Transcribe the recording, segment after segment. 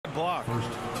block.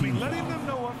 I mean, letting them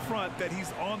know up front that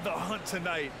he's on the hunt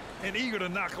tonight and eager to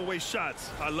knock away shots.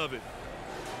 I love it.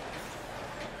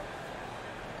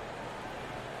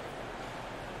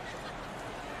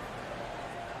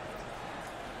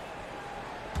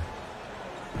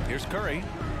 Here's Curry.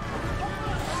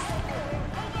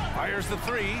 Fires the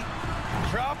three.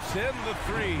 Drops in the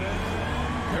three.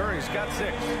 Curry's got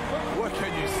 6. What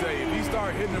can you say? If you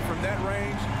start hitting it from that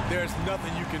range, there's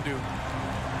nothing you can do.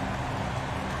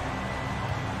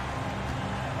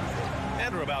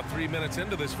 And we're about 3 minutes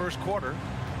into this first quarter.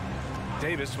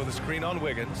 Davis with a screen on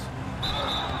Wiggins.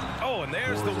 Oh, and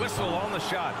there's the whistle on the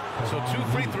shot. So 2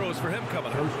 free throws for him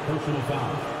coming up. Personal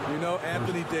foul. You know,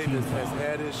 Anthony Davis has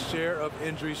had his share of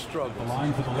injury struggles,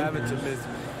 having to miss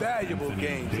valuable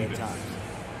games at times.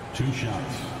 2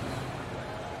 shots.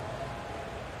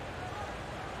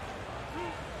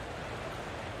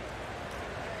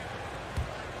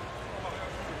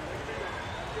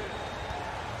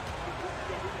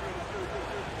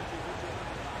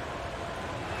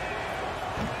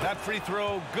 That free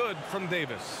throw good from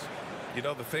Davis. You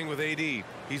know, the thing with AD,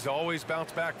 he's always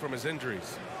bounced back from his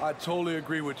injuries. I totally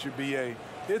agree with you, B.A.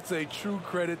 It's a true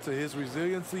credit to his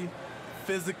resiliency,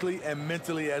 physically and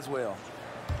mentally as well.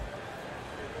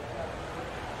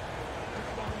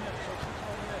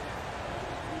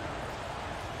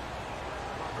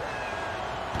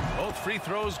 Both free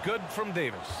throws good from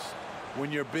Davis.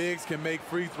 When your bigs can make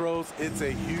free throws, it's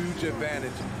a huge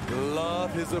advantage.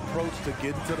 Love his approach to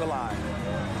getting to the line.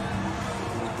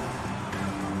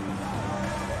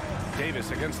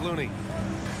 Davis against Looney.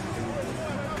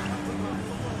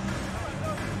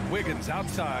 Wiggins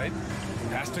outside.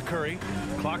 Pass to Curry.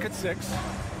 Clock at 6.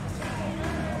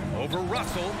 Over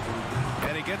Russell.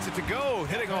 And he gets it to go,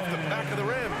 hitting off the back of the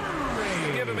rim.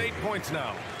 Give him 8 points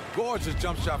now. Gorgeous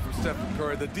jump shot from Stephen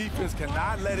Curry. The defense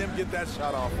cannot let him get that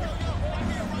shot off.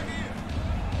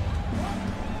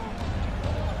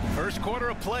 First quarter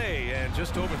of play and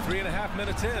just over 3.5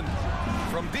 minutes in.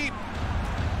 From deep.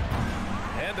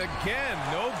 And again,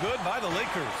 no good by the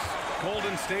Lakers.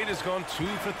 Golden State has gone 2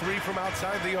 for 3 from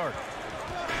outside the arc.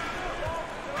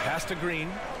 Pass to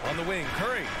Green on the wing.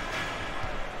 Curry.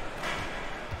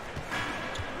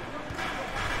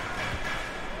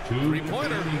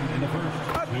 Three-pointer.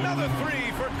 Another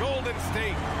 3 for Golden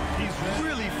State. He's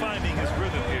really finding his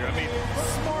rhythm here. I mean,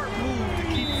 smart move to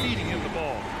keep feeding him the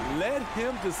ball. Let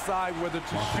him decide whether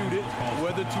to shoot it,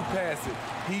 whether to pass it.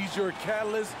 He's your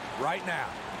catalyst right now.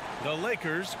 The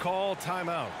Lakers call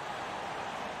timeout.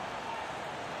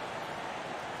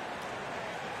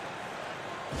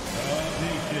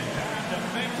 Nation, time to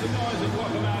make some noise and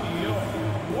welcome out your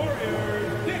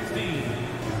Warriors 16.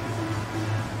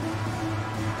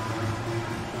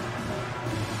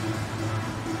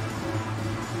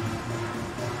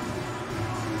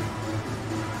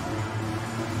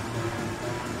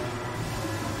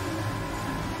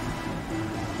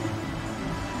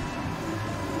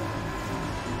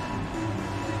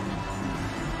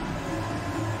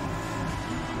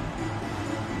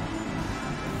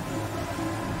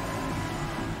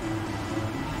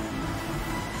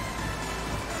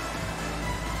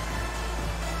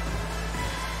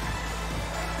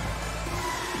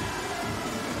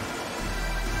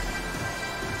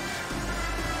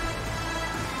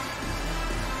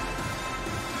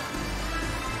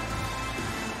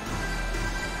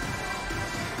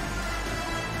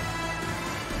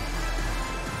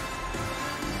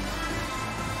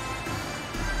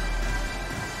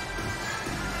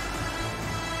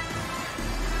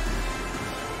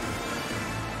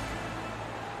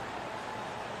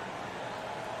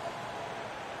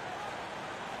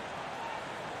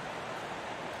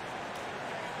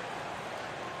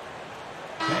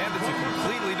 And it's a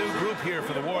completely new group here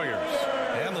for the Warriors.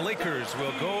 And the Lakers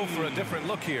will go for a different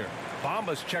look here.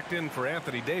 Bamba's checked in for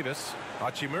Anthony Davis.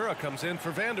 Hachimura comes in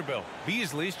for Vanderbilt.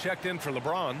 Beasley's checked in for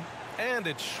LeBron. And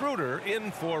it's Schroeder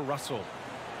in for Russell.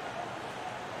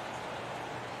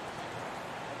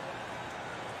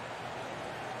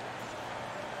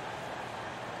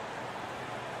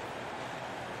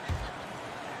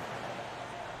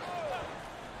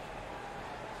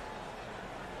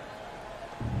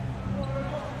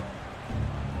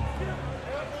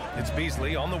 It's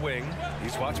Beasley on the wing.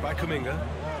 He's watched by Kuminga.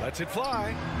 Lets it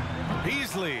fly.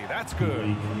 Beasley, that's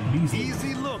good.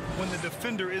 Easy look when the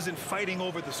defender isn't fighting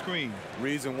over the screen.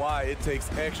 Reason why it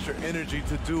takes extra energy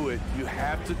to do it. You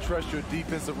have to trust your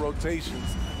defensive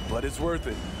rotations, but it's worth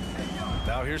it.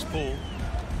 Now here's Poole.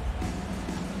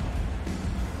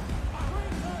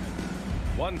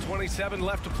 1:27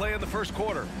 left to play in the first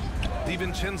quarter.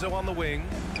 DiVincenzo on the wing.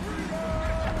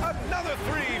 Another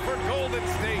 3 for Golden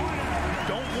State.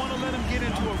 Don't Want to let him get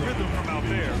into a rhythm from out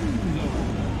there.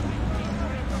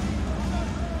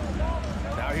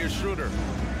 Now here's Schroeder.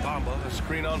 Bamba, a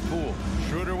screen on Poole.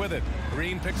 Schroeder with it.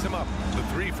 Green picks him up. The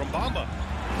three from Bamba.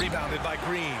 Rebounded by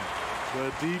Green.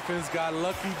 The defense got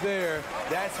lucky there.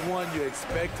 That's one you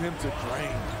expect him to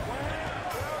drain.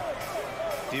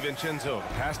 DiVincenzo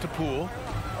pass to Poole.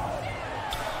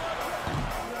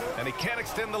 And he can't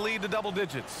extend the lead to double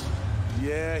digits.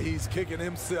 Yeah, he's kicking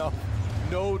himself.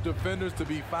 No defenders to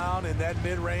be found in that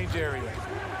mid-range area.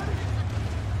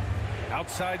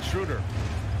 Outside Schroeder.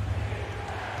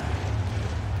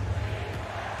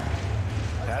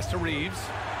 Pass to Reeves.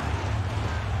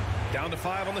 Down to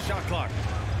 5 on the shot clock.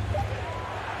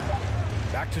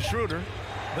 Back to Schroeder.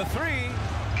 The three.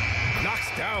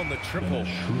 Knocks down the triple.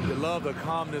 You love the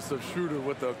calmness of Schroeder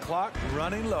with the clock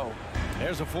running low.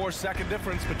 There's a 4-second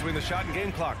difference between the shot and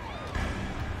game clock.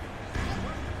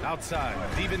 Outside,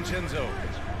 DiVincenzo.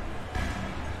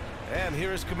 And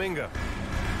here is Kuminga.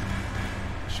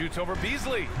 Shoots over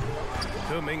Beasley.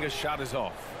 Kuminga's shot is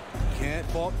off. Can't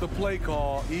fault the play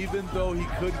call. Even though he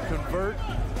couldn't convert,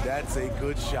 that's a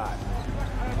good shot.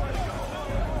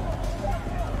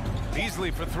 Beasley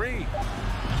for three.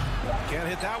 Can't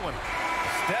hit that one.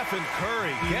 Stephen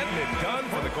Curry getting it done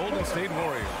for the Golden State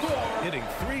Warriors. Hitting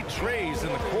 3 trays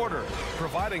in the quarter,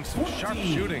 providing some sharp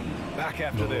shooting. Back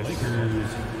after this.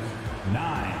 Lakers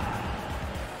 9.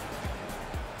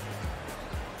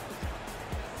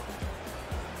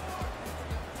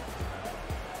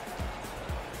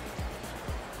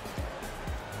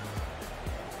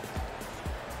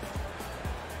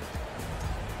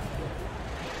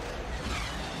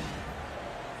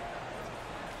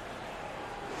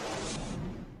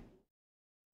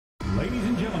 Ladies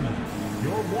and gentlemen,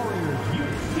 your Warriors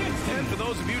youth. And for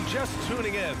those of you just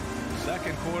tuning in,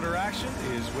 second quarter action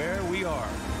is where we are.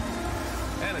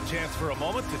 And a chance for a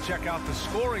moment to check out the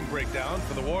scoring breakdown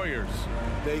for the Warriors.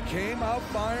 They came out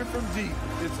firing from deep.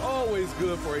 It's always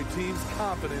good for a team's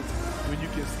confidence when you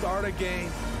can start a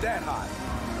game that hot.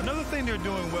 Another thing they're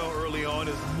doing well early on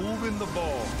is moving the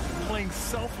ball, playing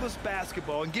selfless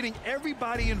basketball, and getting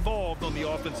everybody involved on the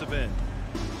offensive end.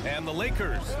 And the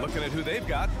Lakers, looking at who they've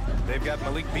got. They've got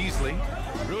Malik Beasley.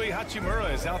 Rui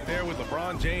Hachimura is out there with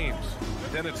LeBron James.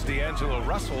 Then it's D'Angelo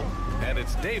Russell, and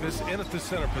it's Davis in at the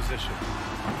center position.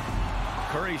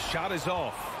 Curry's shot is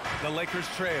off. The Lakers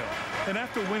trail. And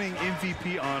after winning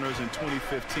MVP honors in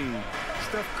 2015,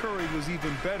 Steph Curry was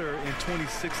even better in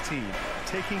 2016,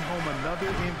 taking home another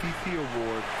MVP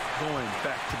award going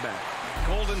back-to-back.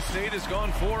 Golden State has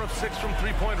gone 4 of 6 from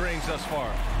three-point range thus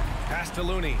far. Pass to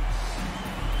Looney.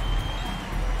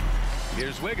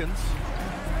 Here's Wiggins.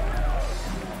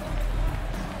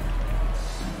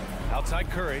 Outside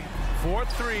Curry.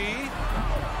 4-3.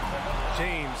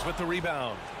 James with the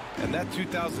rebound. And that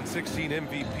 2016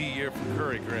 MVP year for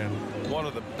Curry, Grant. One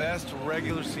of the best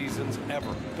regular seasons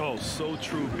ever. Oh, so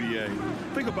true, B.A.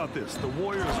 Think about this. The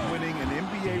Warriors winning an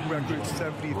NBA record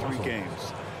 73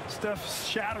 games. Steph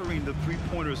shattering the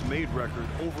three-pointers made record,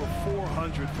 over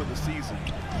 400 for the season.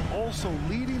 Also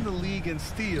leading the league in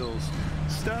steals.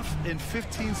 Steph in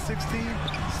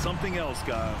 15-16, something else,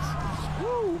 guys.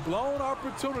 Woo, blown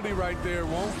opportunity right there.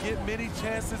 Won't get many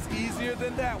chances easier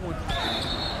than that one.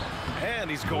 And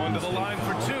he's going to the line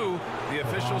for 2. The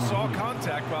official saw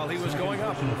contact while he was going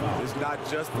up. It's not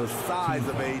just the size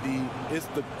of AD, it's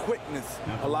the quickness.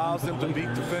 Allows him to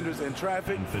beat defenders in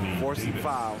traffic, forcing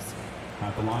fouls.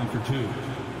 At the line for 2.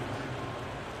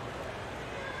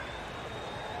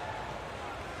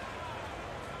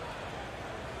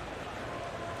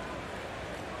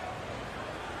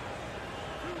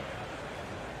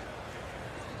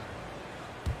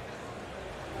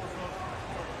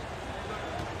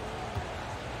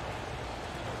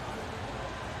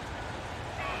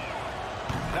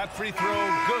 That free throw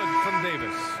good from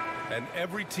Davis. And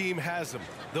every team has them.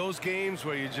 Those games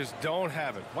where you just don't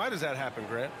have it. Why does that happen,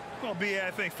 Grant? Well, B.A.,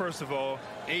 I think, first of all,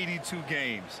 82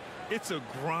 games. It's a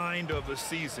grind of a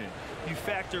season. You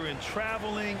factor in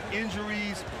traveling,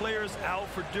 injuries, players out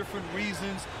for different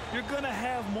reasons. You're going to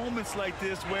have moments like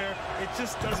this where it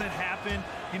just doesn't happen.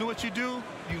 You know what you do?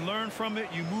 You learn from it,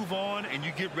 you move on, and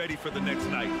you get ready for the next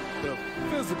night. The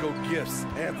physical gifts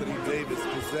Anthony Davis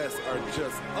possesses are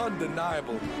just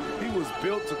undeniable. He was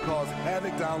built to cause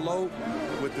havoc down low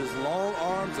with his long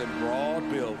arms and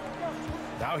broad build.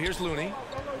 Now here's Looney.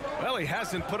 Well, he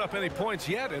hasn't put up any points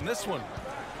yet in this one.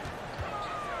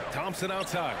 Thompson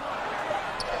outside.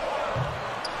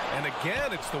 And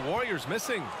again, it's the Warriors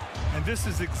missing. And this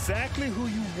is exactly who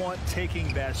you want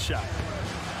taking that shot.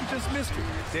 He just missed it.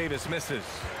 Davis misses.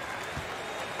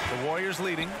 The Warriors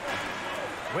leading.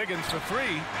 Wiggins for 3.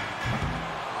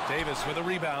 Davis with a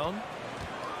rebound.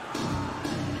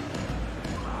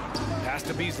 Pass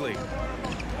to Beasley.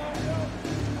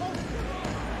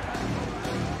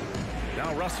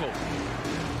 Now Russell.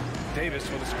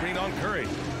 Davis with a screen on Curry.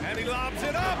 And he lobs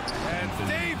it up. And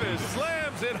Davis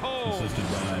slams it home.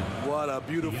 What a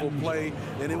beautiful play.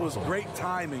 And it was great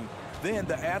timing. Then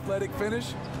the athletic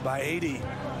finish by AD.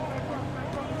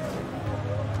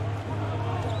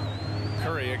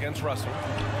 Curry against Russell.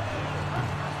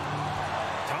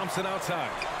 Thompson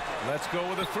outside. Let's go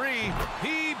with a three.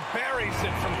 He buries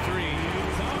it from three.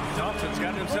 Thompson's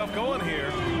got himself going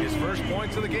here. His first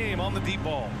points of the game on the deep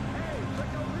ball.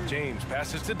 James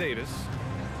passes to Davis.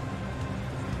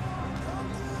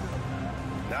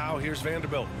 Now here's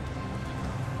Vanderbilt.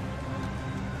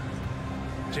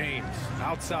 James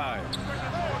outside.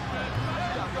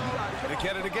 They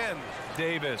get it again.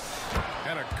 Davis.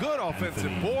 And a good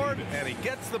offensive board, and he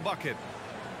gets the bucket.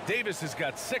 Davis has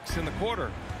got 6 in the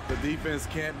quarter. The defense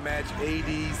can't match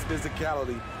AD's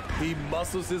physicality. He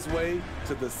muscles his way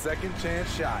to the second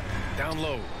chance shot. Down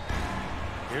low.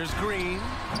 Here's Green.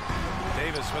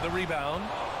 Davis with a rebound.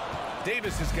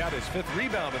 Davis has got his 5th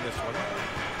rebound in this one.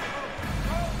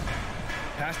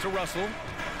 Pass to Russell.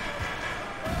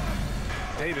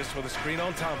 Davis with a screen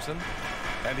on Thompson.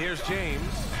 And here's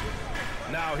James.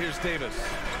 Now here's Davis.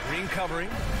 Green covering.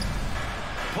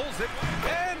 Pulls it.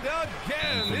 And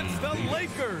again, it's the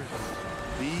Lakers.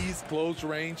 These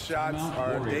close-range shots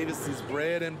are Davis's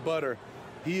bread and butter.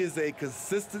 He is a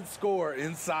consistent scorer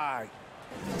inside.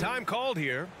 Time called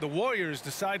here. The Warriors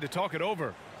decide to talk it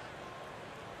over.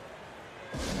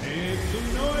 It's the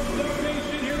noise of the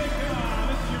nation. Here they come.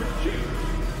 It's your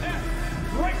Chiefs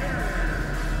and Breakers.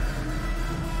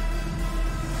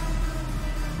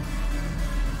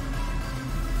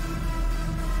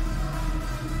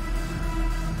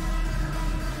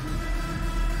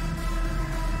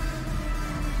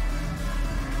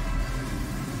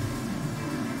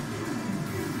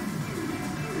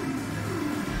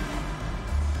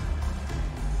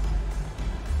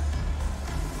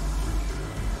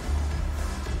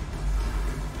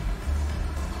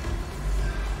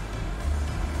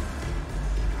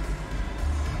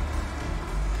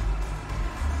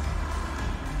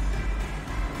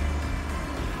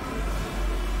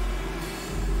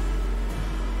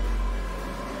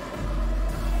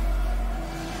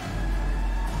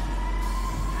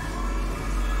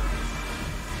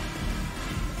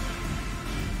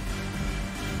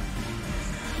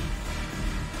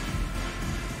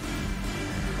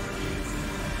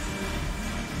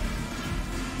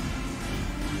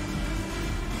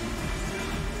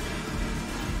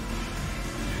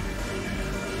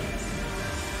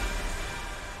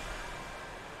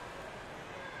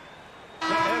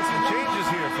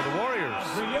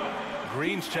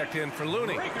 Green's checked in for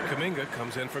Looney. Kuminga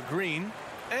comes in for Green.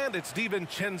 And it's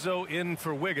DiVincenzo in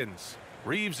for Wiggins.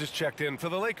 Reeves is checked in for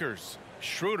the Lakers.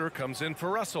 Schroeder comes in for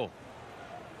Russell.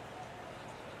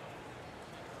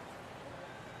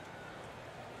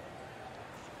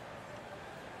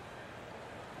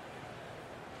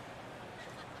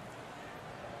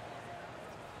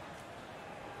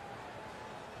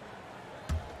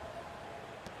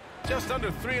 Just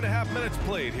under 3.5 minutes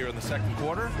played here in the second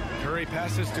quarter. Curry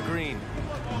passes to Green.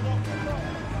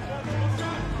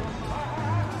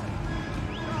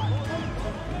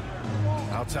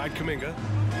 Outside Kuminga.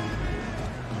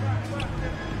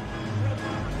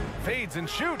 Fades and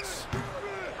shoots.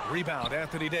 Rebound,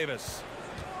 Anthony Davis.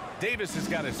 Davis has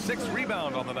got his 6th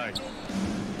rebound on the night.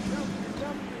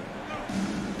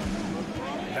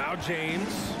 Now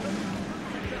James.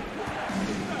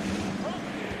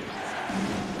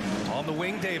 On the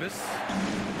wing, Davis.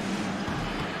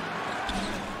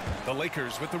 The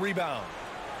Lakers with the rebound.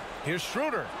 Here's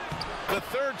Schroeder. The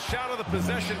 3rd shot of the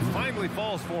possession finally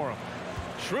falls for him.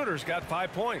 Schroeder's got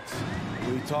 5 points.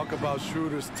 We talk about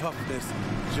Schroeder's toughness.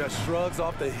 Just shrugs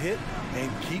off the hit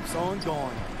and keeps on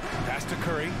going. Pass to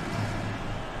Curry.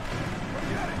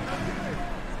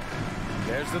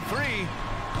 There's the 3.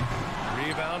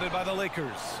 Rebounded by the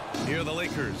Lakers. Here are the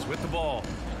Lakers with the ball.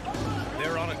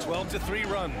 They're on a 12-3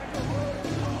 run.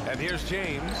 And here's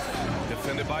James,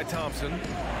 defended by Thompson.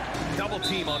 Double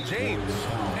team on James.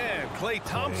 And Klay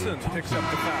Thompson picks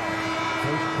up the foul.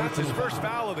 That's his first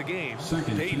foul of the game.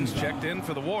 Dayton's checked in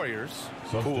for the Warriors.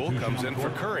 Poole comes in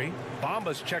for Curry.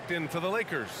 Bamba's checked in for the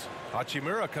Lakers.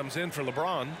 Hachimura comes in for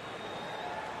LeBron.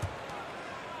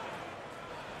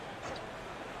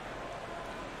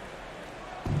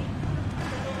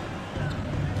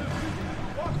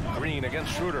 Green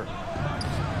against Schroeder.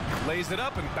 Lays it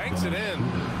up and banks it in.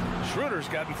 Schroeder's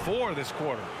gotten 4 this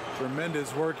quarter.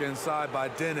 Tremendous work inside by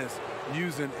Dennis,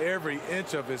 using every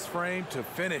inch of his frame to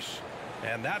finish.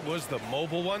 And that was the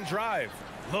Mobile One drive.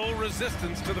 Low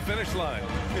resistance to the finish line.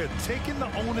 Yeah, taking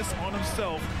the onus on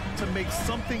himself to make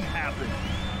something happen.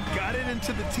 Got it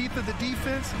into the teeth of the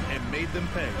defense and made them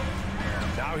pay.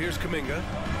 Now here's Kuminga,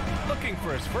 looking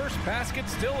for his first basket,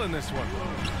 still in this one.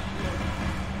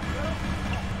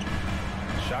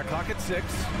 Shot clock at 6.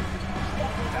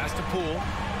 Pass to Poole.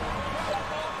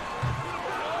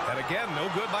 And again, no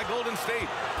good by Golden State.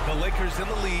 The Lakers in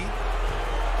the lead.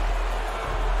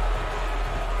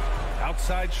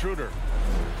 Outside Schroeder.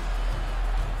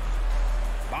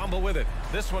 Bamba with it.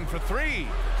 This one for 3.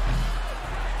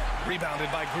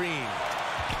 Rebounded by Green.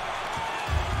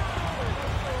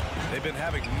 They've been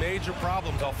having major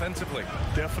problems offensively.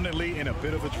 Definitely in a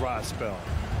bit of a dry spell.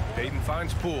 Payton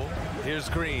finds Poole. Here's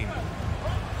Green.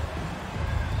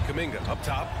 Kuminga up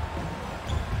top.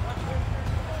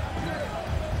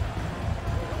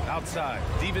 Outside,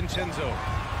 DiVincenzo.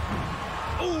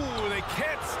 Ooh, they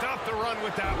can't stop the run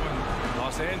with that one.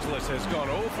 Los Angeles has gone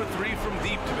 0 for 3 from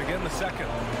deep to begin the second.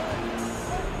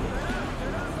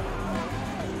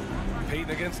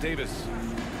 Payton against Davis.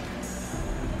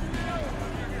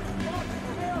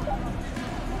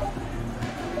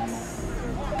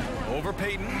 Over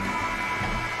Payton.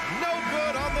 No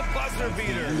good on the buzzer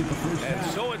beater.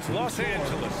 And so it's Los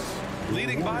Angeles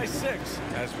leading by 6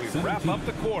 as we wrap up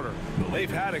the quarter.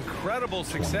 They've had incredible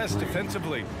success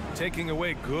defensively, taking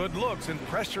away good looks and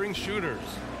pressuring shooters.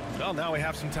 Well, now we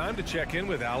have some time to check in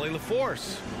with Allie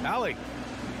LaForce. Allie.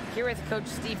 Here with Coach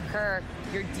Steve Kerr,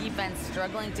 your defense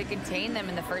struggling to contain them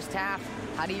in the first half.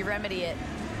 How do you remedy it?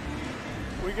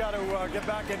 We got to get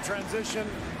back in transition.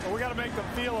 We got to make them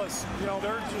feel us. You know,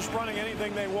 they're just running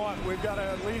anything they want. We've got to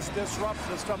at least disrupt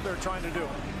the stuff they're trying to do.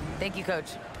 Thank you,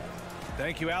 Coach.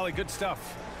 Thank you, Allie. Good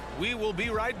stuff. We will be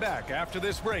right back after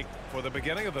this break for the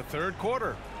beginning of the third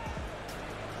quarter.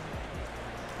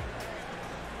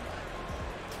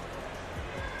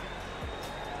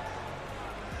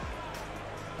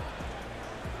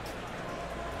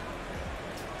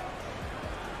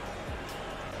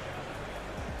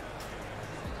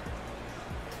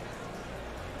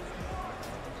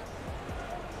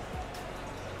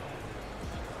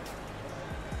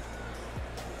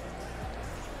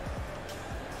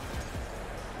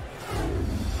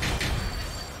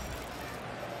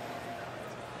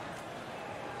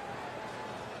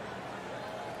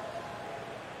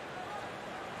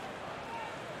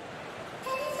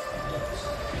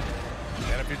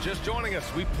 Just joining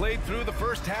us, we played through the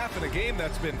first half in a game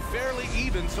that's been fairly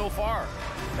even so far.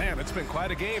 Man, it's been quite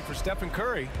a game for Stephen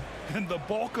Curry. And the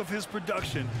bulk of his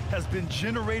production has been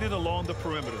generated along the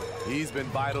perimeter. He's been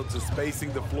vital to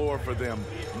spacing the floor for them.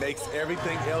 Makes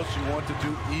everything else you want to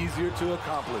do easier to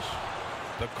accomplish.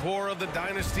 The core of the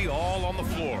dynasty all on the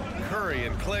floor. Curry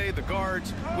and Clay, the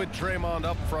guards, with Draymond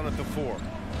up front at the 4.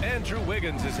 Andrew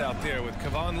Wiggins is out there with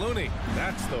Kevon Looney.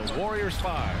 That's the Warriors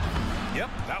 5. Yep,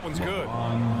 that one's good.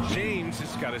 James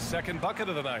has got his second bucket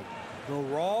of the night. The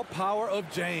raw power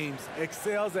of James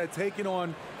excels at taking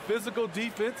on physical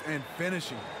defense and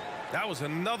finishing. That was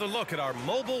another look at our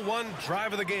Mobile One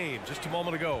drive of the game just a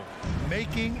moment ago.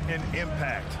 Making an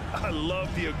impact. I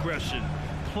love the aggression.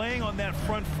 Playing on that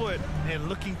front foot and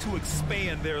looking to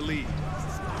expand their lead.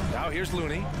 Now here's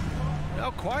Looney.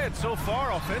 Now quiet so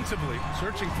far offensively,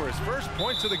 searching for his first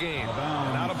points of the game.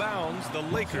 And out of bounds, the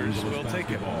Lakers will take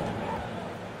it.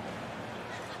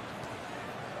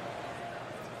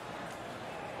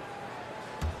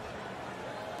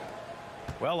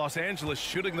 Well, Los Angeles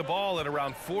shooting the ball at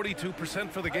around 42%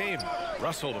 for the game.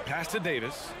 Russell to pass to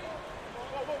Davis.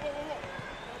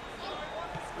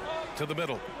 To the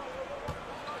middle.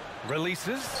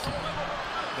 Releases.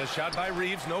 The shot by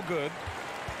Reeves, no good.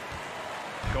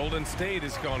 Golden State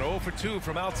has gone 0 for 2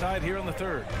 from outside here in the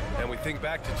third. And we think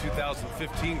back to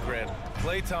 2015, Grant.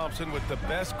 Klay Thompson with the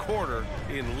best quarter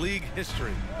in league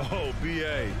history. Oh,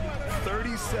 B.A.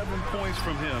 37 points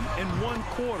from him in one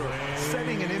quarter,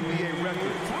 setting an NBA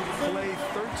record. Klay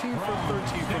 13 for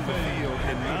 13 from the field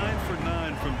and 9 for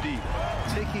 9 from deep,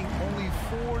 taking only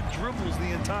 4 dribbles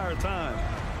the entire time.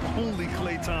 Only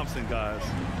Klay Thompson, guys.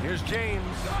 Here's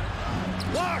James.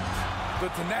 Blocked! The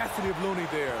tenacity of Looney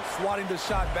there, swatting the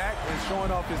shot back and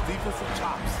showing off his defensive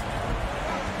chops.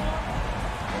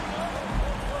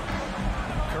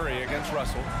 Curry against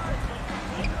Russell.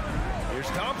 Here's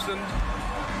Thompson.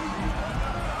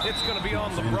 It's going to be on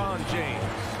LeBron James.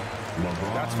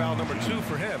 That's foul number 2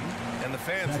 for him. And the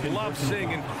fans love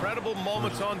seeing incredible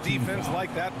moments on defense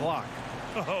like that block.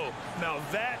 Oh, now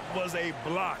that was a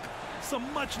block.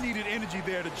 Some much-needed energy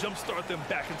there to jumpstart them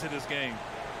back into this game.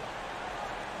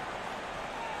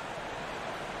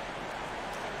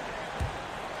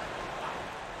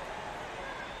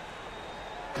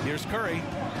 Here's Curry.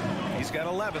 He's got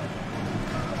 11.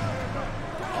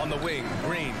 On the wing,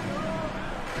 Green.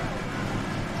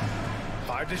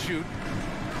 5 to shoot.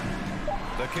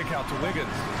 The kick out to Wiggins.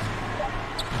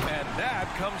 And that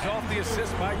comes off the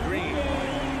assist by Green.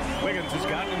 Wiggins has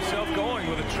gotten himself going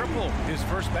with a triple, his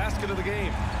first basket of the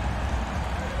game.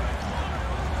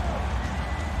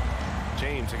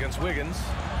 James against Wiggins.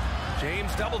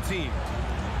 James double teamed.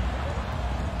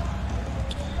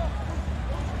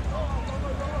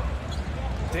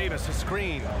 Davis a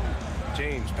screen.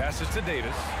 James passes to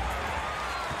Davis.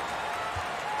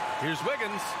 Here's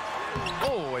Wiggins.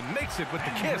 Oh, and makes it with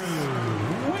the kiss.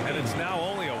 And it's now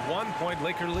only a 1-point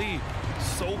Laker lead.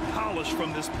 So polished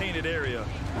from this painted area.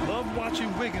 Love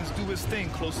watching Wiggins do his thing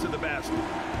close to the basket.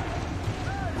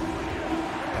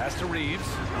 Pass to Reeves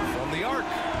from the arc.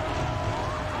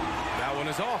 That one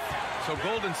is off. So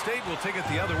Golden State will take it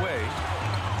the other way.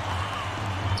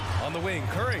 On the wing,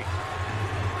 Curry.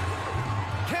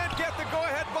 Can't get the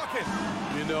go-ahead bucket.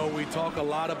 You know, we talk a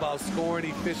lot about scoring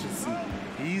efficiency.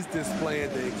 He's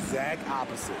displaying the exact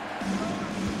opposite.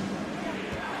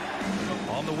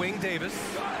 On the wing, Davis.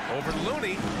 Over to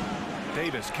Looney.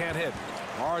 Davis can't hit.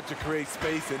 Hard to create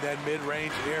space in that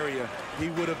mid-range area. He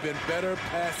would have been better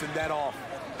passing that off.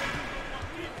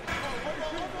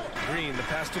 Green, the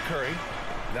pass to Curry.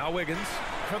 Now Wiggins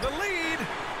for the lead.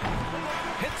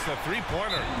 Hits the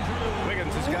three-pointer.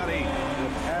 Wiggins has got 8. The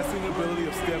passing ability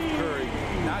of Steph Curry,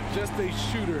 not just a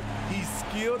shooter, he's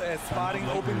skilled at spotting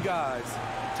open guys.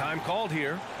 Time called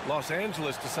here. Los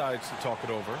Angeles decides to talk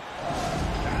it over.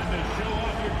 Time to show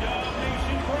off your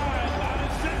domination pride.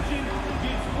 Loudest section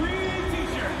gets free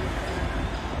t-shirt.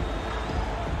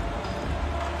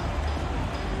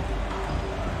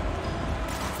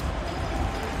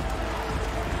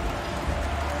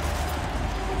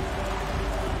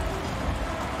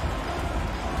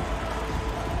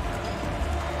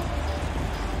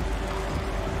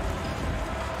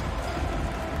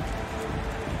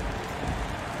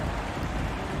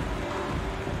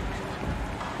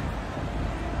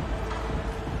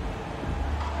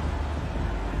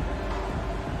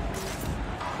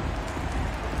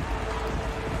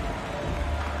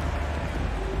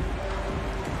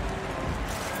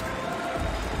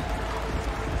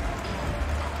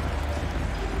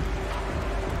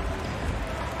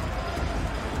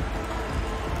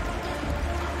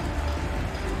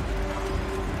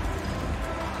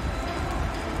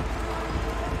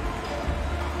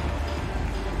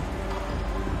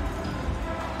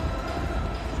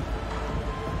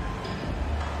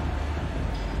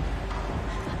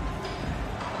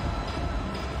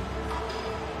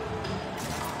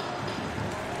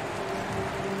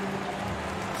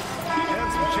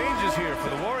 Here for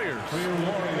the Warriors.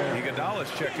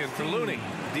 Iguodala's checked in for Looney.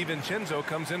 DiVincenzo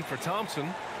comes in for Thompson.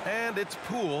 And it's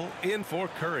Poole in for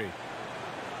Curry.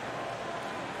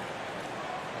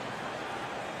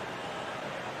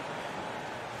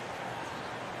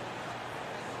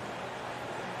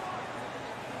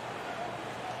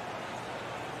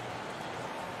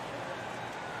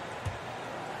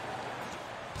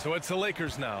 So it's the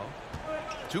Lakers now.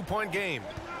 2-point game.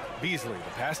 Beasley,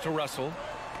 the pass to Russell.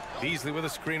 Beasley with a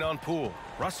screen on Poole.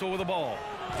 Russell with the ball.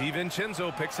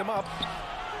 DiVincenzo picks him up.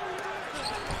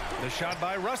 The shot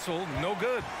by Russell, no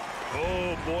good.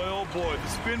 Oh boy, the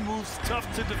spin move's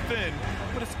tough to defend,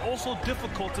 but it's also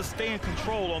difficult to stay in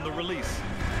control on the release.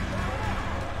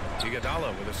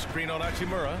 Iguodala with a screen on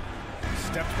Hachimura.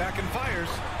 Steps back and fires.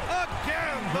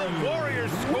 Again, the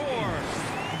Warriors score.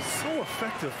 He's so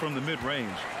effective from the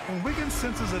mid-range. When Wiggins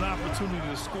senses an opportunity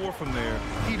to score from there,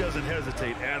 he doesn't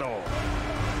hesitate at all.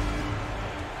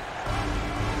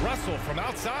 Russell from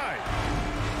outside.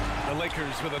 The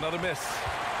Lakers with another miss.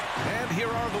 And here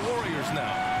are the Warriors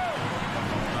now.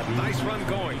 A nice run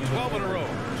going, 12 in a row.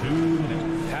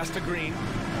 Pass to Green.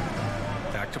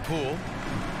 Back to Poole.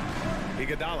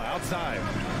 Iguodala outside.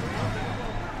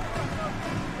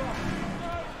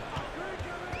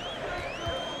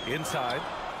 Inside.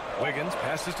 Wiggins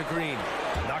passes to Green.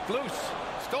 Knocked loose.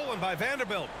 Stolen by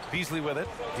Vanderbilt. Beasley with it.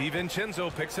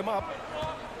 DiVincenzo picks him up.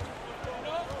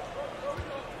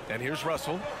 And here's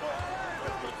Russell.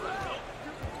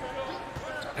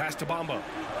 Pass to Bamba.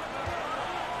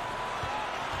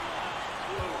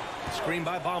 Screen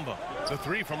by Bamba. The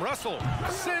three from Russell.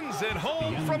 Sends it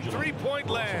home from three-point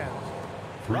land.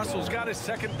 Russell's got his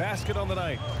second basket on the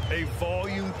night. A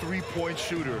volume three-point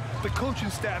shooter. The coaching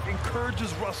staff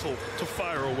encourages Russell to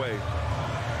fire away.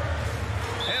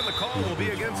 And the call will be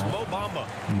against Mo Bamba.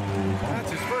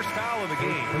 That's his first foul of the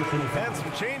game. And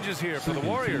some changes here for the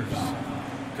Warriors.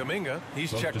 Kuminga,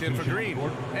 he's checked in for Green.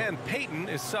 And Payton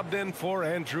is subbed in for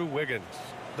Andrew Wiggins.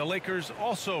 The Lakers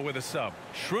also with a sub.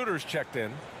 Schroeder's checked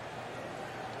in.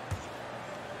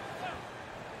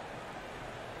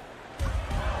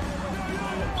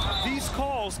 These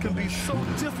calls can be so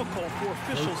difficult for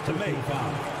officials to make.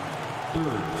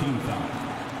 Third team foul.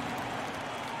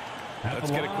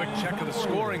 Let's get a quick check of the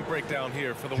scoring breakdown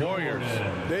here for the Warriors.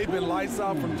 They've been lights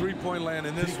out from three-point land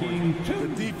in this one. The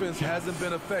defense hasn't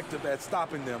been effective at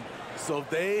stopping them, so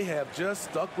they have just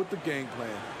stuck with the game plan.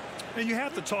 And you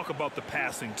have to talk about the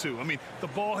passing, too. I mean, the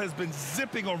ball has been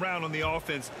zipping around on the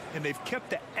offense, and they've kept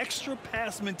the extra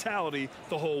pass mentality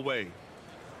the whole way.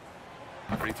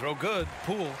 Free throw good.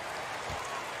 Poole.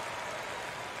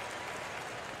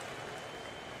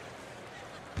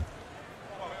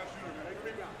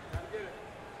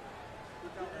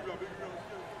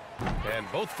 And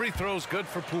both free throws good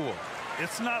for Poole.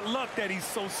 It's not luck that he's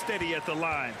so steady at the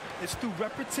line. It's through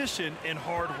repetition and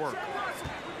hard work.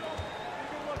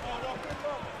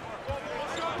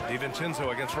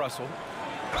 DiVincenzo against Russell.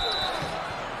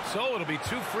 So it'll be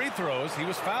 2 free throws. He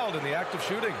was fouled in the act of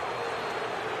shooting.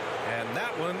 And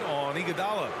that one on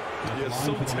Iguodala. He is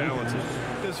so talented.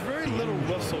 There's very little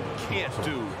Russell can't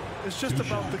do. It's just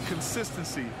about the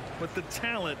consistency, but the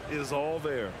talent is all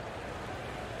there.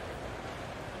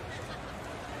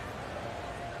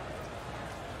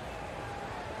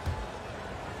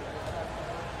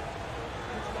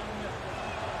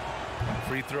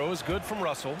 Free throw is good from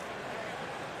Russell.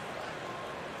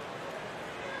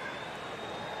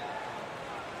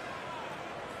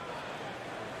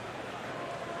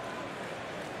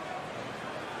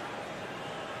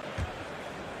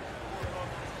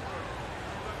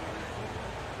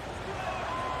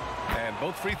 And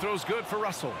both free throws good for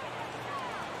Russell.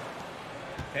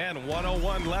 And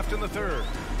 1:01 left in the third.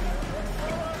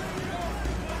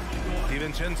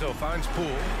 DiVincenzo finds Poole.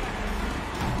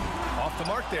 Off the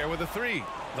mark there with a 3.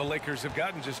 The Lakers have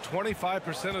gotten just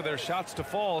 25% of their shots to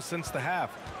fall since the half.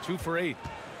 2 for 8.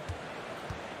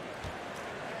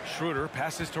 Schroeder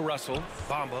passes to Russell.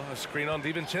 Bamba, a screen on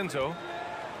DiVincenzo.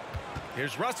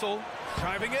 Here's Russell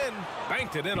driving in.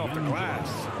 Banked it in off the glass.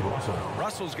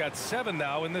 Russell's got 7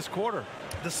 now in this quarter.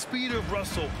 The speed of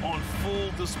Russell on full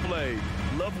display.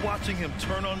 Love watching him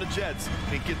turn on the jets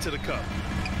and get to the cup.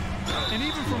 And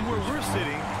even from where we're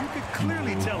sitting, you could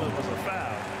clearly tell it was a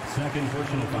foul. Second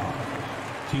personal foul.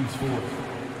 Team's fourth.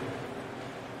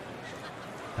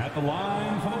 At the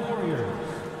line for the Warriors,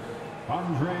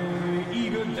 Andre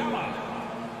Iguodala.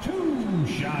 2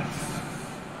 shots.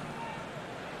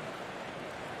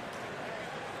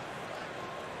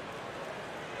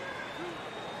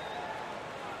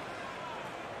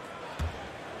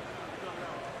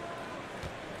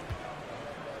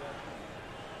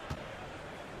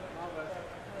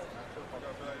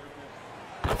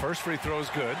 First free throw is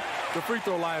good. The free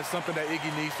throw line is something that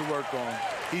Iggy needs to work on.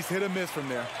 He's hit or miss from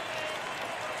there.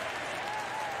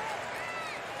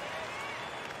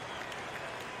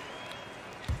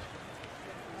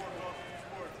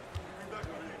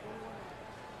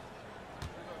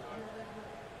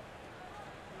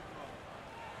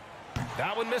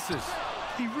 That one misses.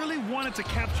 He really wanted to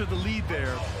capture the lead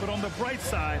there, but on the bright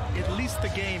side, at least the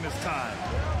game is tied.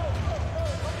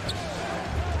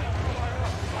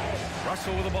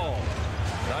 Russell with the ball.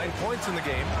 9 points in the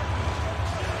game.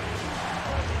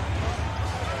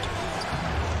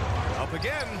 Up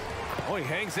again. Oh, he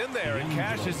hangs in there and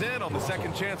cashes in on the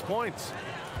second chance points.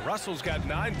 Russell's got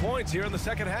 9 points here in the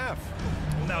second half.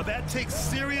 Now that takes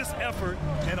serious effort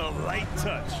and a light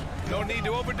touch. No need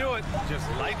to overdo it. Just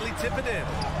lightly tip it in.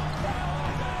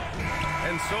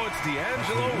 And so it's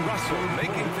D'Angelo Russell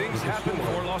making things happen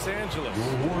for Los Angeles.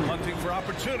 Hunting for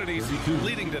opportunities,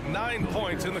 leading to 9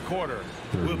 points in the quarter.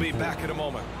 We'll be back in a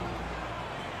moment.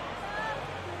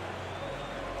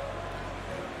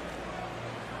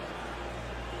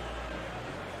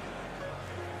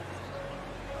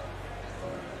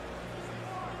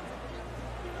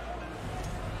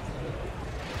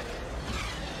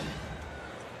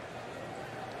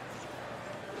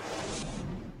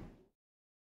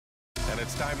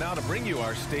 It's time now to bring you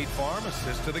our State Farm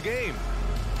assist of the game.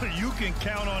 You can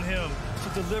count on him to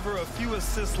deliver a few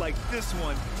assists like this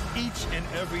one each and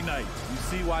every night. You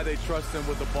see why they trust him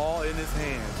with the ball in his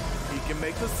hands. He can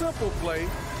make the simple play,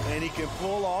 and he can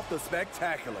pull off the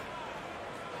spectacular.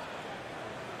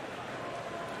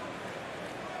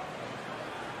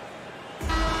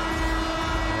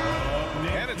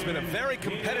 And it's been a very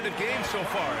competitive game so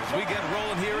far as we get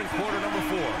rolling here in quarter number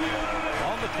 4.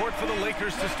 On the court for the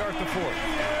Lakers to start the fourth.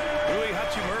 Rui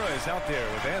Hachimura is out there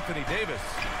with Anthony Davis.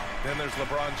 Then there's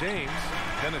LeBron James.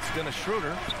 Then it's Dennis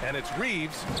Schroeder. And it's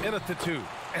Reeves in at the 2.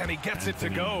 And he gets it to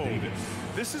go.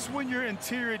 This is when your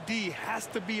interior D has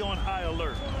to be on high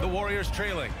alert. The Warriors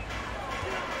trailing.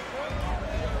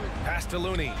 Pass to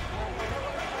Looney.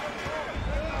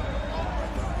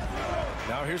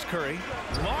 Now here's Curry.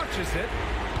 Launches it.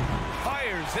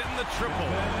 Fires hitting the triple.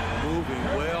 Moving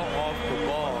well off the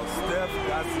ball. Steph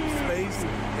got some space,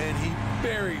 and he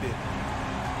buried it.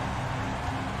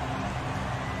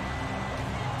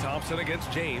 Thompson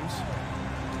against James.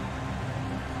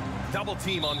 Double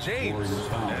team on James.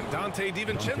 And Dante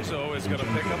DiVincenzo is going to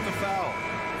pick up the foul.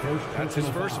 That's his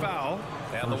first foul.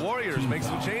 And the Warriors make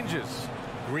some changes.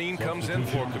 Green comes in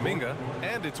for Kuminga,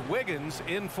 and it's Wiggins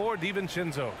in for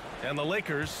DiVincenzo. And the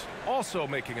Lakers also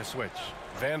making a switch.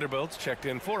 Vanderbilt's checked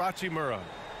in for Hachimura.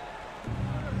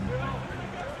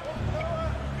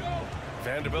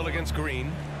 Vanderbilt against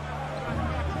Green.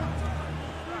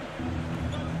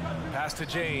 Pass to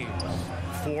James.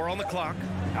 4 on the clock.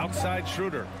 Outside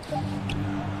Schroeder.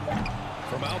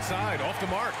 From outside, off the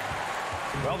mark.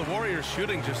 Well, the Warriors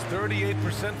shooting just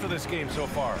 38% for this game so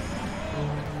far.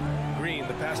 Green,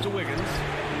 the pass to Wiggins.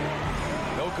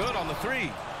 No good on the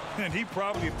 3. And he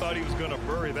probably thought he was going to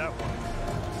bury that one.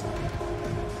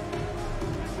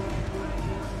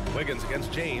 Wiggins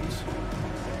against James.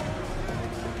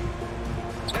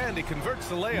 And he converts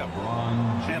the layup.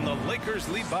 And the Lakers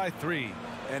lead by 3.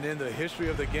 And in the history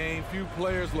of the game, few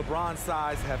players LeBron's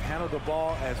size have handled the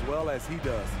ball as well as he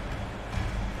does.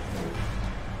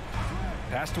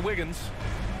 Pass to Wiggins.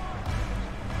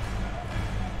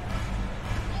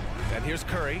 And here's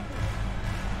Curry.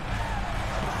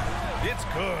 It's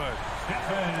good.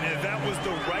 And that was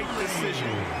the right decision.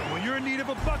 When you're in need of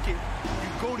a bucket, you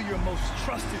go to your most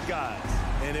trusted guys.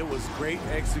 And it was great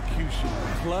execution.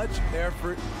 Clutch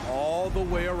effort all the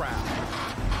way around.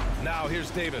 Now here's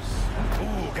Davis.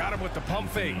 Ooh, got him with the pump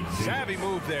fake. Savvy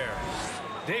move there.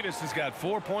 Davis has got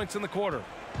 4 points in the quarter.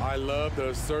 I love the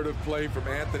assertive play from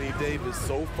Anthony Davis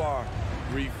so far,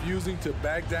 refusing to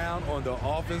back down on the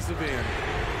offensive end.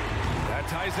 That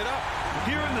ties it up.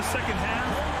 Here in the second half,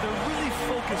 they're really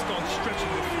focused on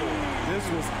stretching the floor. This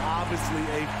was obviously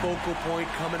a focal point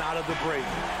coming out of the break.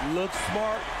 Look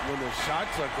smart when the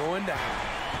shots are going down.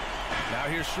 Now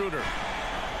here's Schroeder.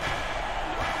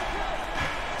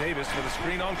 Davis with a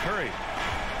screen on Curry.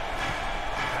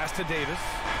 Pass to Davis.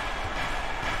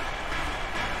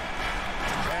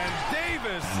 And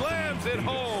Davis slams it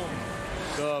home.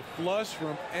 The flush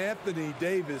from Anthony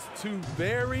Davis, 2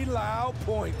 very loud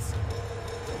points.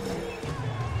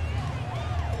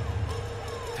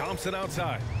 Thompson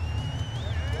outside.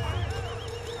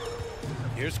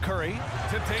 Here's Curry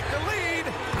to take the lead.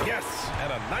 Yes,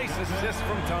 and a nice assist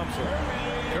from Thompson.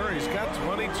 Curry's got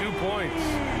 22 points.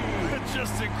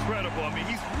 Just incredible. I mean,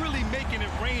 he's really making it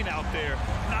rain out there,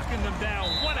 knocking them down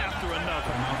one after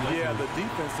another. Yeah, the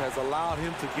defense has allowed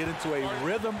him to get into a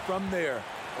rhythm from there,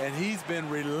 and he's been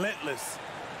relentless.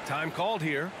 Time called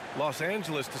here. Los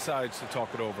Angeles decides to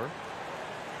talk it over.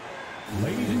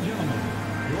 Ladies and gentlemen,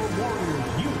 your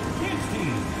Warriors Youth Kids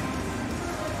team.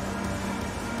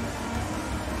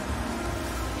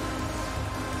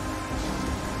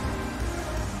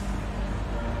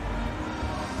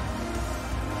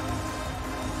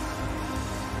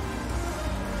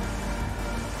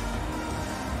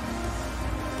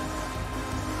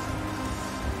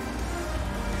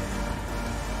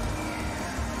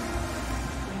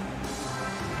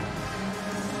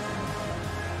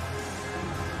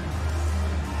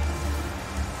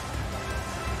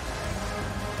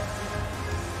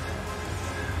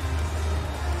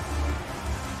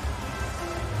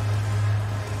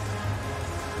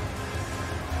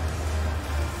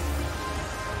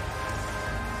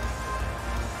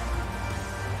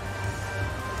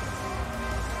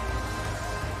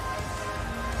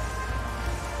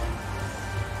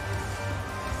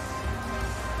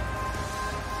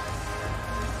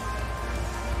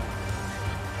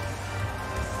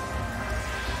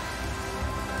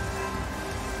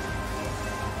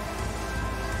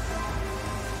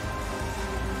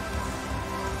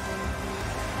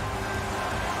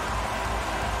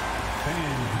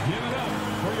 Fans, give it up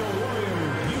for your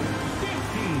Warriors Youth Kids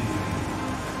team.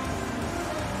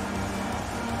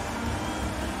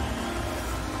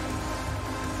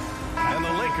 And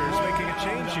the Lakers making a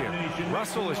change here.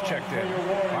 Russell is checked in.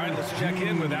 All right, let's check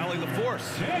in with Allie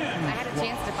LaForce. I had a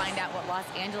chance to find out what Los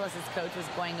Angeles' coach was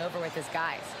going over with his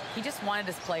guys. He just wanted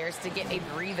his players to get a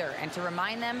breather and to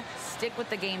remind them, stick with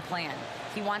the game plan.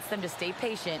 He wants them to stay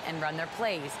patient and run their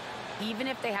plays, even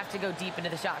if they have to go deep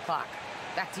into the shot clock.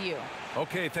 Back to you.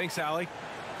 Okay, thanks, Allie.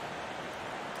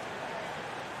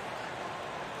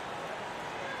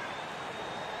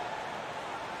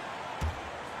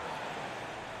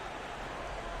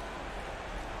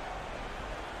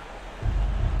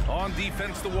 on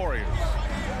defense, the Warriors.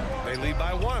 They lead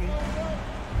by 1.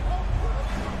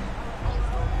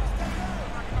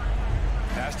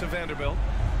 Pass to Vanderbilt.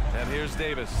 And here's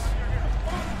Davis.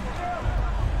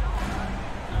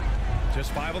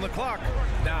 Just 5 on the clock.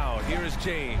 Now, here is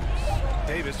James.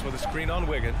 Davis with a screen on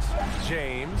Wiggins.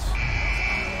 James.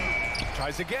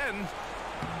 Tries again.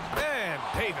 And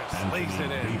Davis lays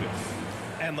it in.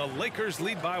 And the Lakers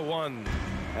lead by 1.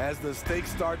 As the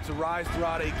stakes start to rise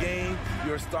throughout a game,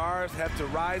 your stars have to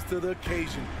rise to the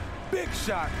occasion. Big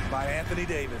shot by Anthony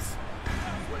Davis.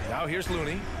 Now here's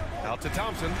Looney. Out to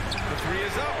Thompson. The 3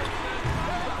 is up.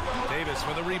 Davis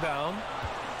with a rebound.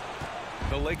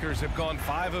 The Lakers have gone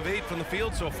 5 of 8 from the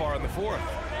field so far in the 4th.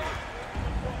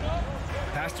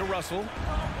 Pass to Russell.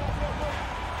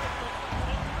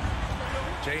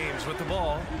 James with the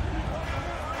ball.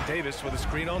 Davis with a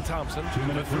screen on Thompson.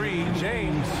 The 3,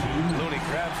 James. Looney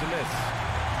grabs a miss.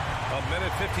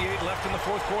 1:58 left in the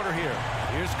 4th quarter here.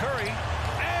 Here's Curry.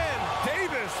 And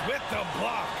Davis with the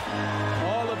block.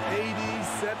 All of AD's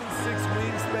 7'6"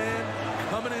 wingspan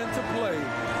coming into play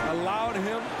allowed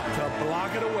him to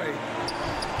block it away.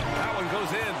 That one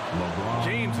goes in.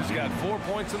 James has got 4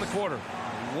 points in the quarter.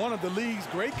 One of the league's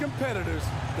great competitors.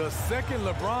 The second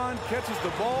LeBron catches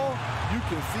the ball, you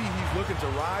can see he's looking to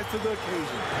rise to the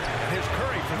occasion. And here's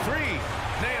Curry for 3.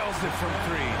 Nails it from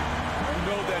 3. You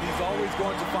know that he's always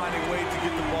going to find a way to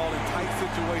get the ball in tight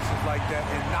situations like that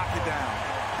and knock it down.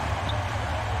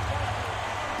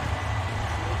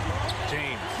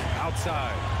 James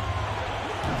outside.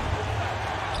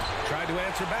 Tried to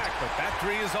answer back, but that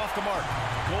 3 is off the mark.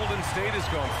 Golden State has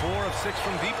gone 4 of 6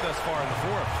 from deep thus far in the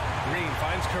 4th. Green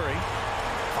finds Curry.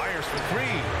 Fires for 3.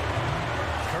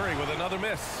 Curry with another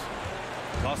miss.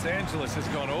 Los Angeles has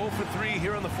gone 0 for 3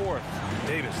 here in the 4th.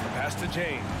 Davis, the pass to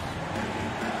James.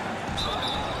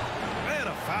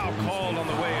 And a foul called on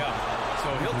the way up.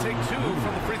 So he'll take 2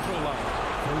 from the free throw line.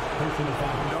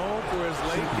 Known for his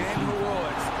late game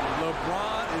heroics,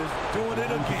 LeBron is doing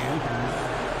it again.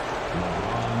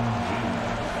 LeBron James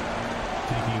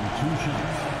taking 2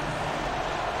 shots.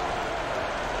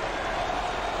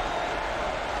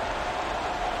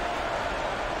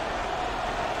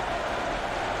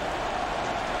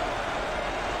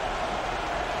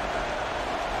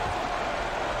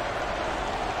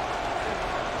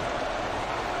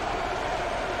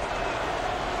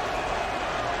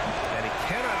 And he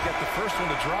cannot get the first one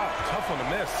to drop. Tough one to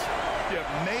miss. Yeah,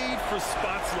 made for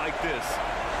spots like this.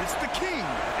 It's the king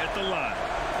at the line.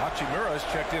 Hachimura is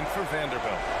checked in for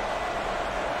Vanderbilt.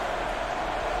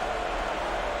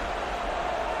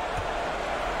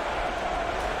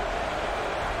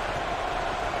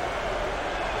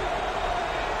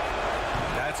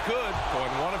 That's good.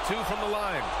 Going 1 of 2 from the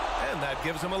line. And that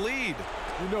gives him a lead.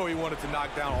 You know he wanted to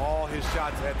knock down all his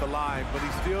shots at the line, but he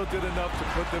still did enough to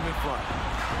put them in front.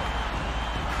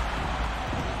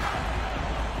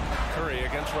 Curry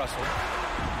against Russell.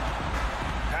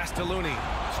 Pass to Looney.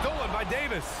 Stolen by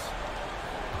Davis.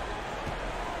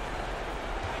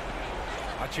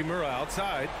 Hachimura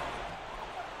outside.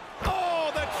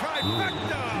 Oh, the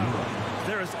trifecta!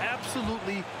 There is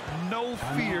absolutely no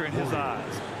fear in his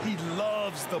eyes. He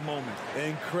loves the moment.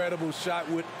 Incredible shot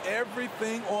with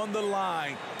everything on the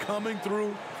line coming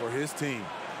through for his team.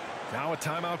 Now a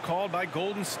timeout called by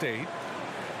Golden State.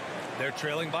 They're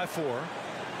trailing by 4.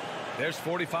 There's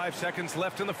 45 seconds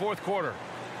left in the 4th quarter.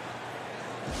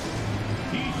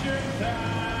 T-shirt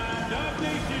time. Dub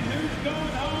Nation, who's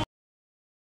going home?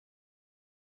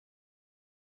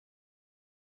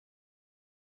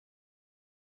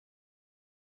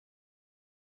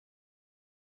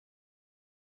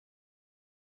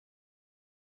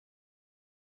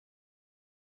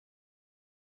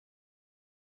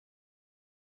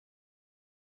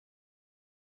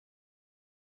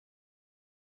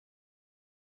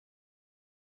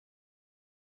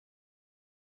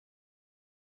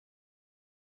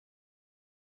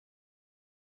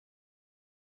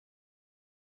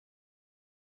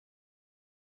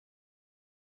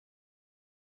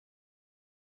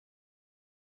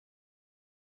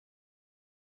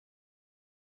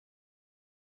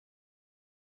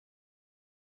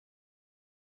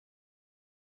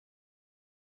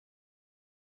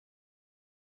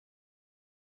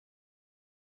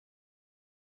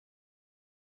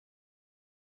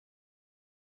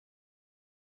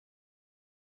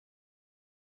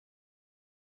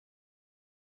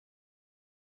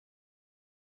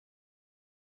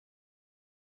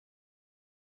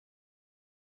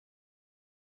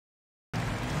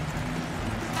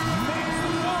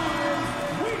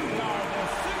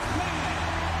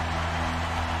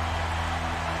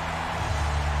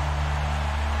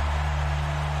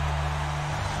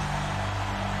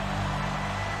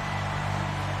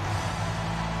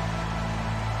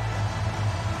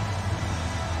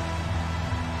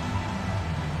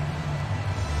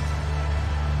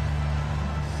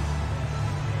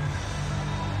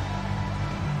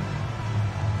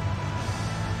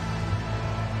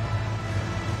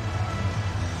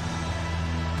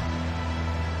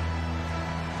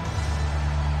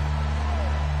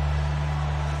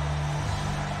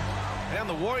 And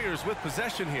the Warriors with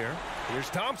possession here. Here's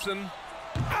Thompson.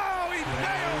 Oh, he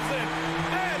nails it!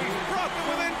 And he's brought them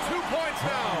within 2 points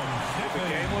now. The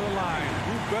game on the line.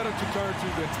 Who better to turn to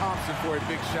than Thompson for a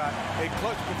big shot? A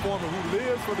clutch performer who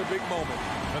lives for the big moment.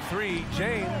 The three,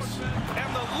 James. And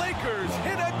the Lakers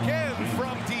hit again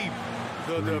from deep.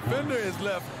 The defender is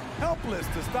left helpless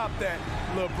to stop that.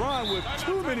 LeBron with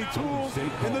too many tools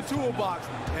in the toolbox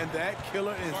and that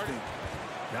killer instinct.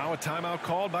 Now a timeout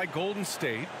called by Golden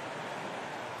State.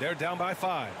 They're down by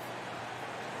 5.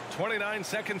 29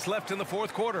 seconds left in the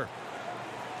fourth quarter.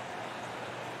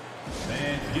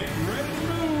 Fans, get ready to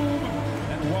move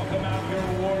and welcome out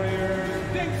your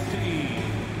Warriors Knicks team.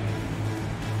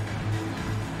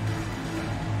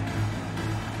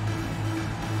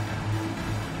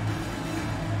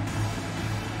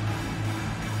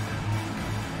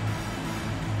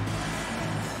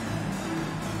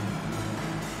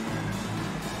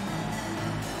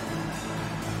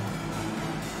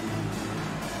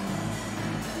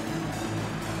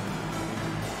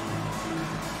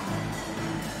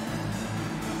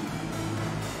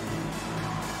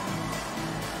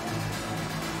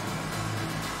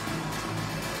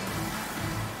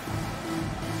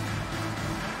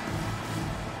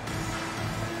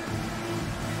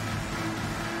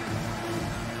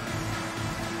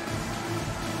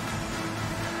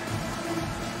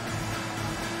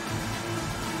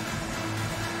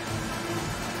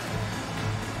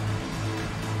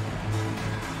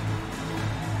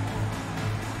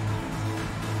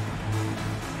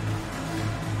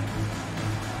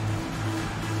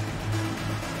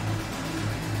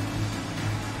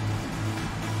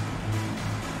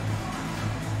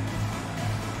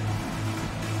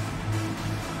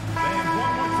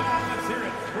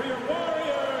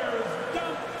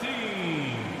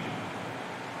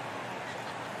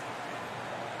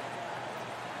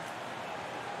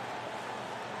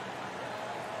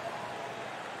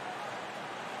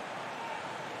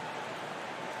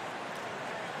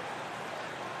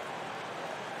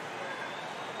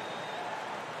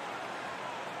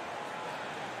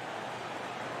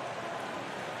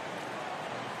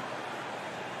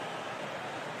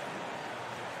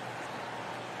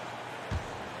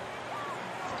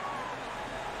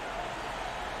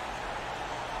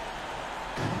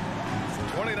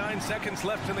 Seconds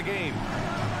left in the game.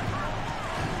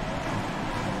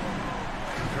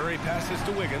 Curry passes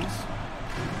to Wiggins.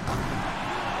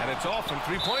 And it's off from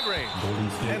three-point range.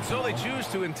 And so they choose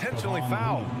to intentionally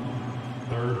foul.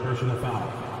 Third personal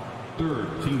foul. Third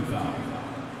team foul.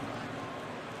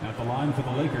 At the line for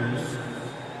the Lakers,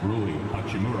 Rui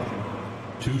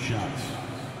Hachimura. 2 shots.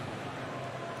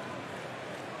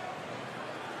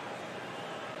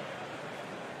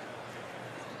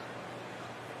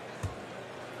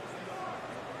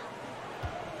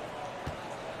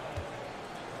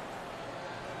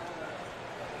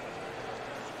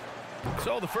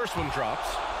 So the first one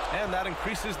drops, and that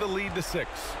increases the lead to 6.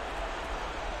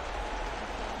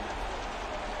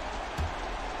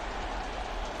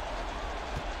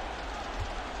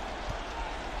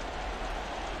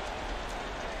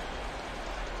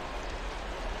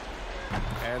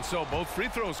 And so both free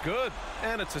throws good,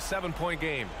 and it's a 7-point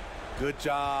game. Good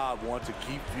job. Want to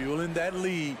keep fueling that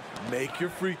lead. Make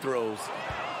your free throws.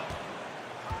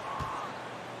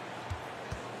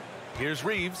 Here's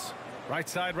Reeves. Right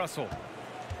side, Russell.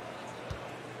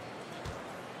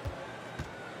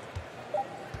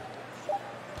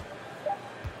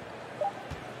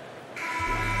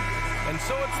 And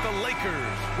so it's the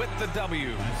Lakers with the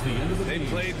W. They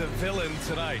played the villain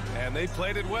tonight, and they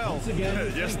played it well.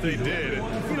 Yes, they did.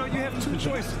 You know, you have 2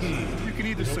 choices. You can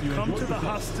either succumb to the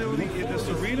hostility in this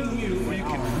arena, or you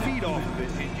can feed off of it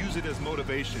and use it as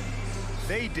motivation.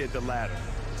 They did the latter.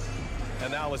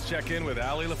 And now let's check in with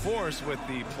Allie LaForce with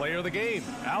the player of the game.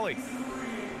 Allie.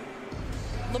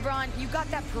 LeBron, you got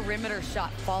that perimeter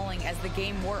shot falling as the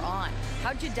game wore on.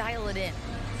 How'd you dial it in?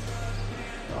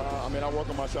 I mean, I work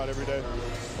on my shot every day.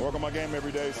 I work on my game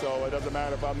every day, so it doesn't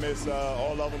matter if I miss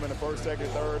all of them in the first, second,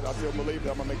 third. I still believe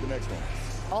that I'm going to make the next one.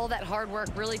 All that hard work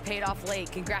really paid off late.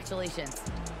 Congratulations.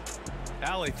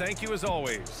 Allie, thank you as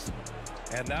always.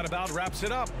 And that about wraps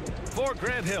it up. For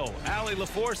Grant Hill, Allie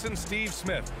LaForce, and Steve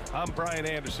Smith, I'm Brian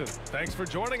Anderson. Thanks for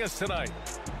joining us tonight.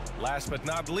 Last but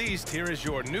not least, here is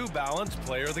your New Balance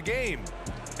player of the game,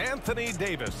 Anthony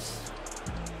Davis.